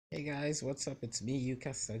Hey guys, what's up? It's me,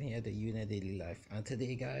 Castan here, the Una Daily Life. And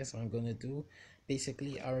today, guys, I'm gonna do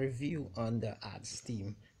basically a review on the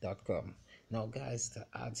Theadsteam.com. Now, guys, the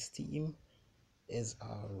Theadsteam is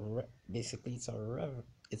basically it's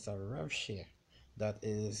a rev share that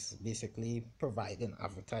is basically providing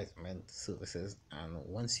advertisement services. And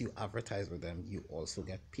once you advertise with them, you also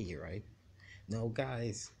get paid, right? Now,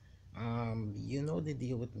 guys, you know the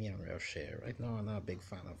deal with me and rev share. Right now, I'm not a big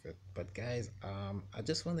fan of it, but guys, I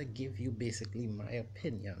just want to give you basically my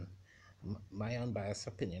opinion, my unbiased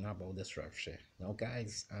opinion about this rev share. Now,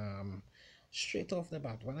 guys, straight off the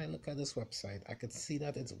bat, when I look at this website, I could see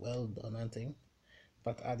that it's well done and thing,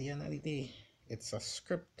 but at the end of the day, it's a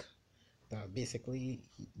script that basically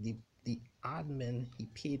the admin he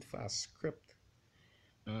paid for a script,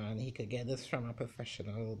 and he could get this from a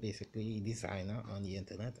professional basically designer on the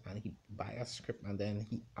internet, and he buy a script and then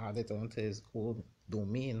he add it onto his own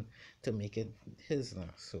domain to make it his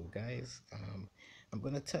now. So guys, I'm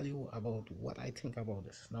gonna tell you about what I think about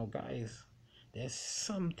this. Now guys, there's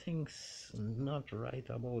something not right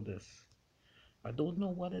about this. I don't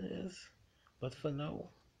know what it is, but for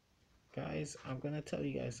now, guys, I'm gonna tell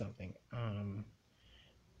you guys something.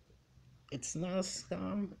 It's not a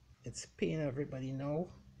scam, it's paying everybody now,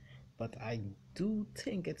 but I do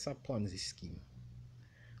think it's a Ponzi scheme.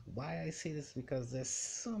 Why I say this, because there's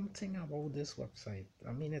something about this website.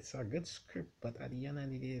 I mean, it's a good script, but at the end of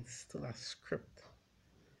the day, it's still a script,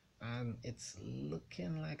 and it's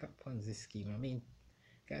looking like a Ponzi scheme. I mean,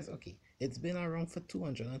 guys, okay, it's been around for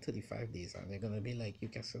 235 days, and they're gonna be like, you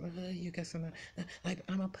guys,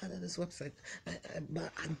 I'm a part of this website. I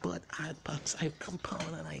bought AdPops, I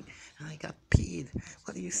compound, and I got paid.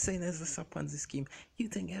 What are you saying? Is this a Ponzi scheme? You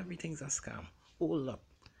think everything's a scam? Hold up.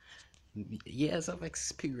 Years of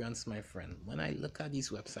experience, my friend. When I look at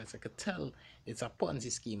these websites, I could tell it's a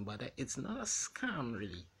Ponzi scheme, but it's not a scam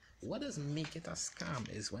really. What does make it a scam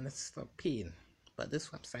is when it stop paying. But this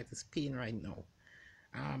website is paying right now.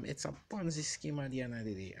 It's a Ponzi scheme at the end of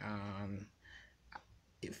the day.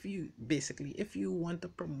 If you want to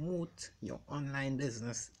promote your online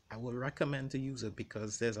business, I would recommend to use it,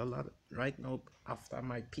 because there's a lot right now. After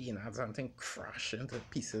my paying ads and thing crash into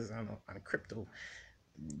pieces and crypto,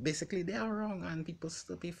 basically they are wrong and people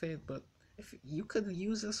still pay for it. But if you could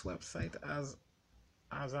use this website as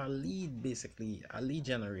a lead, basically a lead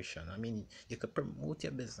generation. I mean, you could promote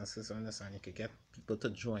your businesses on this and you could get people to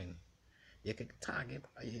join. You could target,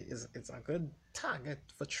 it's a good target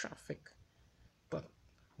for traffic. But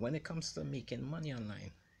when it comes to making money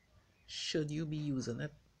online, should you be using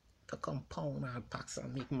it to compound our packs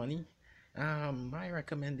and make money? My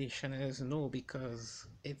recommendation is no, because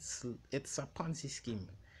it's a Ponzi scheme.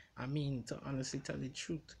 I mean, to honestly tell the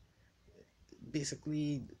truth,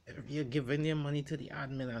 basically you're giving your money to the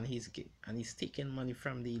admin, and he's taking money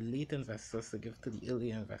from the late investors to give to the early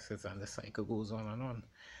investors, and the cycle goes on and on.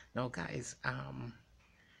 Now, guys,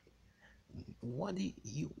 what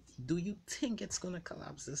do you think it's gonna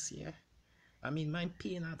collapse this year? I mean, my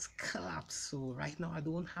peanuts collapsed, so right now I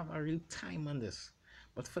don't have a real time on this.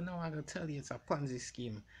 But for now, I gotta tell you, it's a Ponzi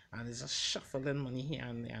scheme, and it's just shuffling money here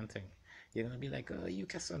and there and thing. You're gonna be like, oh, you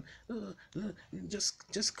can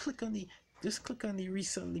just click on the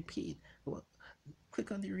recently paid. Well,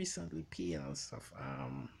 click on the recently paid and stuff.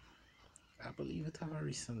 I believe it have a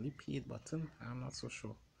recently paid button. I'm not so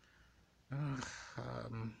sure.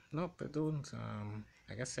 Nope, I don't.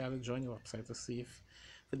 I guess I have to join your website to see if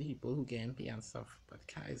for the people who get MP and stuff. But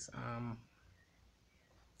guys, I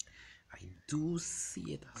do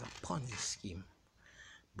see it as a Ponzi scheme,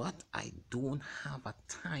 but I don't have a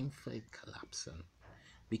time for it collapsing,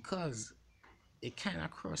 because it kind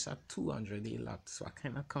of crossed at 200 a lot, so I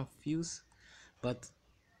kind of confused. But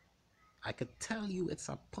I could tell you it's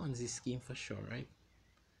a Ponzi scheme for sure, right?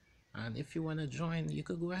 And if you want to join, you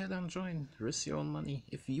could go ahead and join. Risk your own money.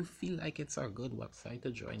 If you feel like it's a good website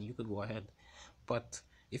to join, you could go ahead. But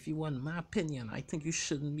if you want my opinion, I think you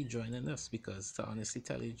shouldn't be joining this, because to honestly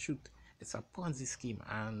tell you the truth, it's a Ponzi scheme,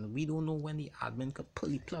 and we don't know when the admin could pull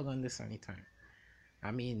the plug on this anytime.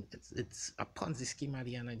 I mean, it's a Ponzi scheme at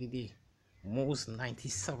the end of the day. Most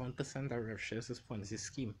 97% of rev shares is Ponzi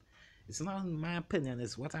scheme. It's not my opinion,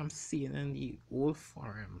 it's what I'm seeing in the old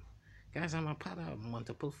forum. Guys, I'm a part of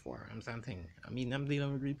multiple forums and things. I mean, I'm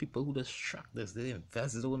dealing with people who just track this. They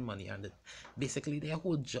invest their own money, and basically their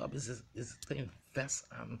whole job is to invest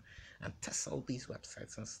and test out these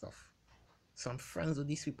websites and stuff. So I'm friends with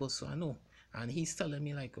these people, so I know. And he's telling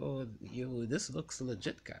me like, oh, yo, this looks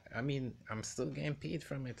legit, guy. I mean, I'm still getting paid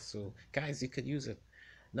from it, so guys, you could use it.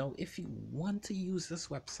 Now, if you want to use this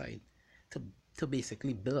website to to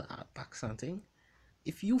basically build art back something,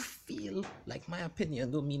 If you feel like my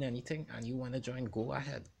opinion don't mean anything and you want to join, go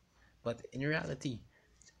ahead. But in reality,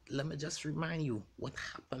 let me just remind you what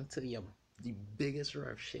happened to the biggest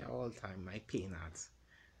rev share all time, my paying ads.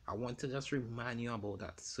 I want to just remind you about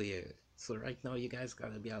that. So yeah, so right now you guys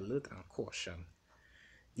gotta be alert and caution.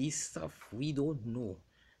 These stuff we don't know.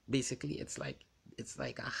 Basically, it's like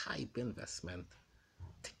a hype investment.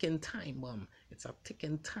 Ticking time bomb. It's a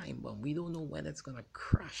ticking time bomb. We don't know when it's gonna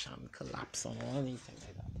crash and collapse or anything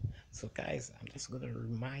like that. So guys, I'm just gonna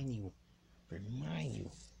remind you,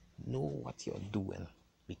 know what you're doing,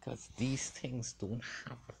 because these things don't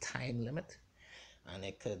have a time limit, and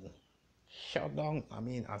it could shut down. I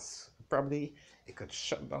mean, as probably it could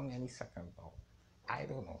shut down any second now. I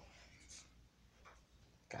don't know,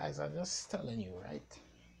 guys. I'm just telling you, right?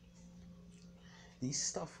 These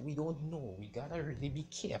stuff we don't know. We gotta really be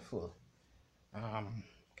careful. Um,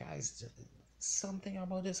 guys, something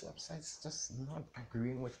about this website is just not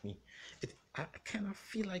agreeing with me. I kind of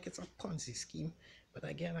feel like it's a Ponzi scheme, but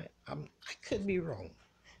again, I could be wrong.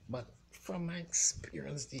 But from my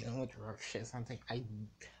experience dealing with rough shares and things,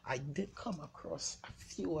 I did come across a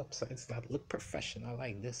few websites that look professional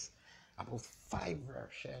like this. About 5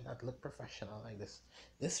 rough shares that look professional like this.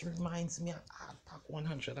 This reminds me of AdPack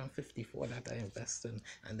 154 that I invested in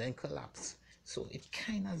and then collapsed. So it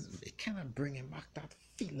kind of bringing back that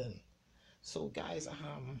feeling. So guys,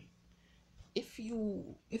 if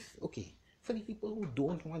okay, for the people who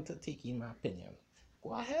don't want to take in my opinion,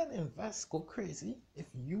 go ahead, invest, go crazy. If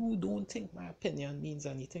you don't think my opinion means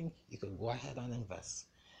anything, you can go ahead and invest.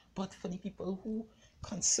 But for the people who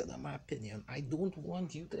consider my opinion, I don't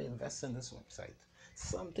want you to invest in this website.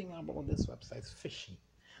 Something about this website is fishy.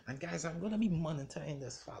 And guys, I'm gonna be monitoring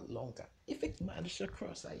this for a long time. If it manages to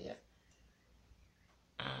cross a year,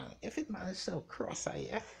 if it manages to cross a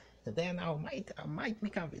year, then I might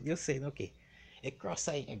make a video saying, okay, it crossed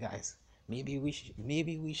a year, guys. Maybe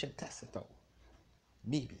we should test it out.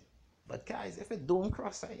 Maybe. But guys, if it don't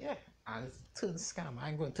cross a year and it turns scam,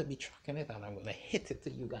 I'm going to be tracking it and I'm going to hit it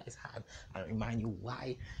to you guys hard and remind you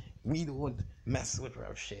why we don't mess with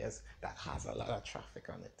rev shares that has a lot of traffic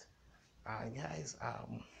on it. Guys,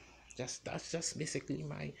 just that's just basically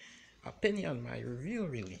my opinion, my review,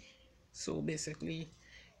 really. So basically,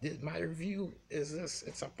 my review is this: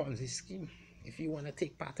 it's a Ponzi scheme. If you want to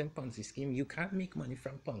take part in Ponzi scheme, you can't make money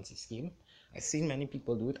from Ponzi scheme. I've seen many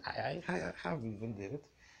people do it. I have even did it.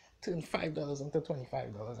 Turn $5 into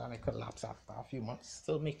 $25 and it collapse after a few months.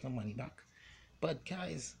 Still make my money back. But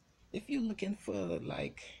guys, if you're looking for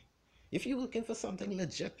like, if you're looking for something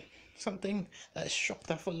legit, something that's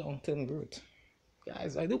shocked for long-term growth,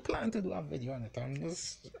 guys, I do plan to do a video on it. I'm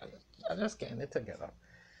just getting it together.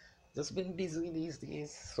 Just been busy these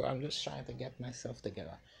days, so I'm just trying to get myself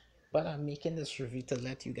together. But I'm making this review to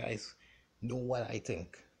let you guys know what I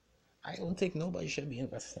think. I don't think nobody should be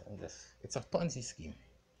investing in this. It's a Ponzi scheme.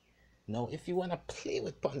 Now, if you want to play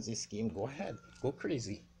with Ponzi scheme, go ahead, go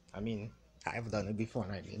crazy. I mean, I've done it before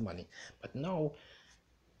and I made money. But now,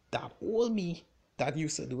 that old me that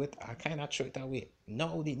used to do it, I kind of threw it away.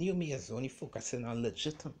 Now, the new me is only focusing on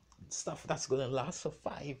legitimate stuff that's going to last for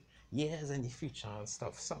 5 years in the future and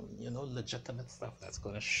stuff. Some, legitimate stuff that's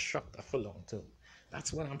going to shock the for long term.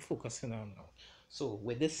 That's what I'm focusing on now. So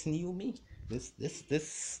with this new me, this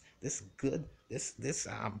good, this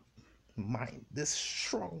mind, this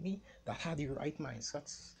strong me that had the right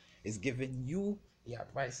mindsets is giving you the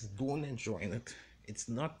advice. Don't enjoy it. It's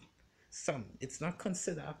not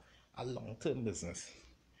considered a long-term business.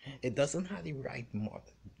 It doesn't have the right model,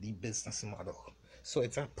 the business model. So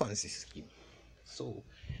it's a Ponzi scheme. So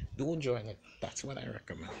don't join it. That's what I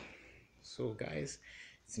recommend. So guys,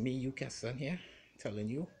 it's me, Ukesson here, telling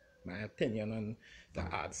you my opinion on the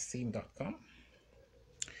Theadsteam.com.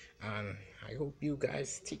 And I hope you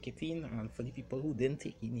guys take it in. And for the people who didn't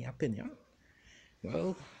take any opinion,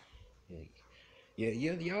 well,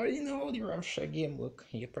 you already know how the Russia game work.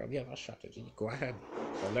 You probably have a strategy. Go ahead.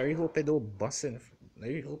 But Larry hope it don't bust in.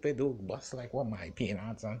 Larry hope it don't bust like what my paying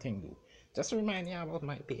ads and thing do. Just remind you about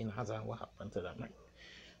my paying ads and what happened to them, right?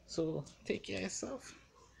 So take care of yourself.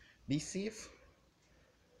 Be safe.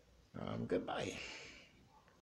 Goodbye.